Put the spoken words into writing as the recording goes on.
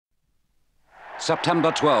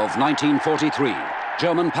September 12, 1943.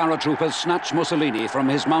 German paratroopers snatch Mussolini from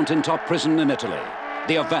his mountaintop prison in Italy.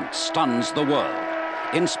 The event stuns the world.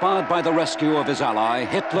 Inspired by the rescue of his ally,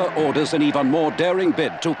 Hitler orders an even more daring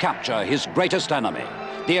bid to capture his greatest enemy.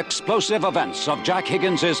 The explosive events of Jack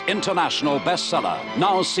Higgins's international bestseller,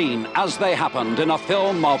 now seen as they happened in a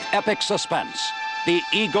film of epic suspense. The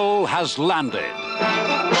Eagle has landed.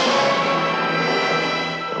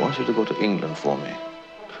 I want you to go to England for me.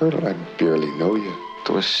 Colonel, I barely know you.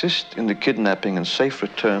 To assist in the kidnapping and safe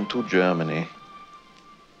return to Germany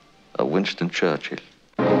of Winston Churchill.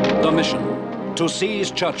 The mission, to seize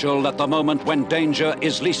Churchill at the moment when danger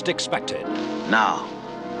is least expected. Now,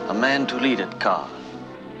 a man to lead it, Karl.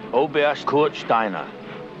 Oberst Kurt Steiner,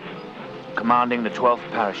 commanding the 12th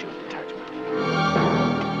Parachute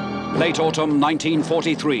Detachment. Late autumn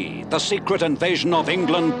 1943, the secret invasion of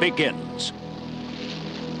England begins.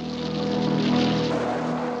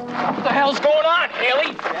 What the hell's going on,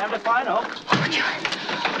 Haley? Damn if I know. Oh, John.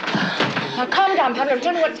 Now, calm down, Pablo.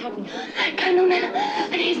 Tell me what's happening. Colonel men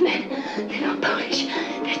and his men, they're not Polish.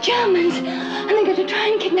 They're Germans. And they're going to try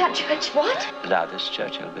and kidnap Churchill. What? Allow this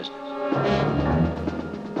Churchill business.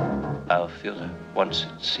 Our theater once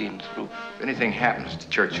seen through. If anything happens to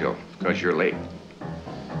Churchill because you're late,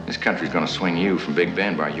 this country's going to swing you from Big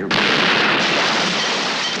Ben by your...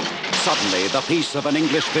 Suddenly, the peace of an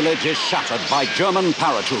English village is shattered by German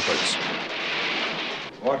paratroopers.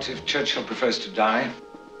 What if Churchill prefers to die?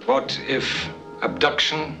 What if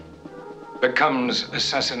abduction becomes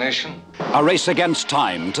assassination? A race against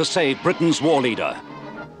time to save Britain's war leader.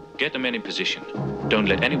 Get the men in position. Don't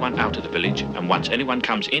let anyone out of the village, and once anyone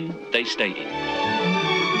comes in, they stay in.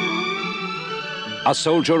 A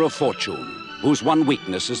soldier of fortune, whose one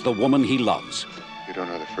weakness is the woman he loves. You don't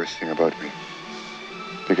know the first thing about me.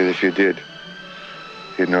 Because if you did,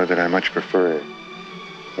 you'd know that I much prefer a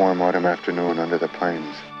warm autumn afternoon under the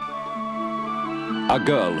pines. A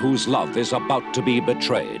girl whose love is about to be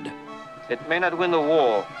betrayed. It may not win the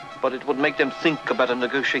war, but it would make them think about a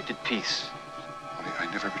negotiated peace. I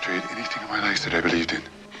never betrayed anything in my life that I believed in.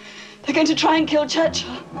 They're going to try and kill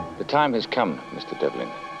Churchill. The time has come, Mr. Devlin,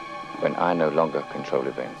 when I no longer control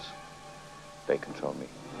events. They control me.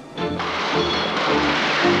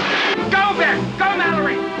 Go, Ben! Go,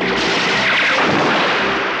 Mallory!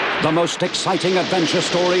 The most exciting adventure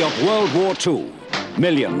story of World War II.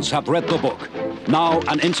 Millions have read the book. Now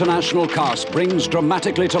an international cast brings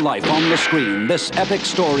dramatically to life on the screen this epic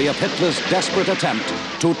story of Hitler's desperate attempt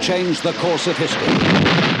to change the course of history.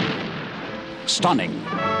 Stunning,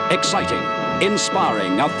 exciting,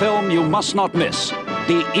 inspiring, a film you must not miss.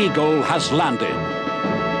 The Eagle has landed.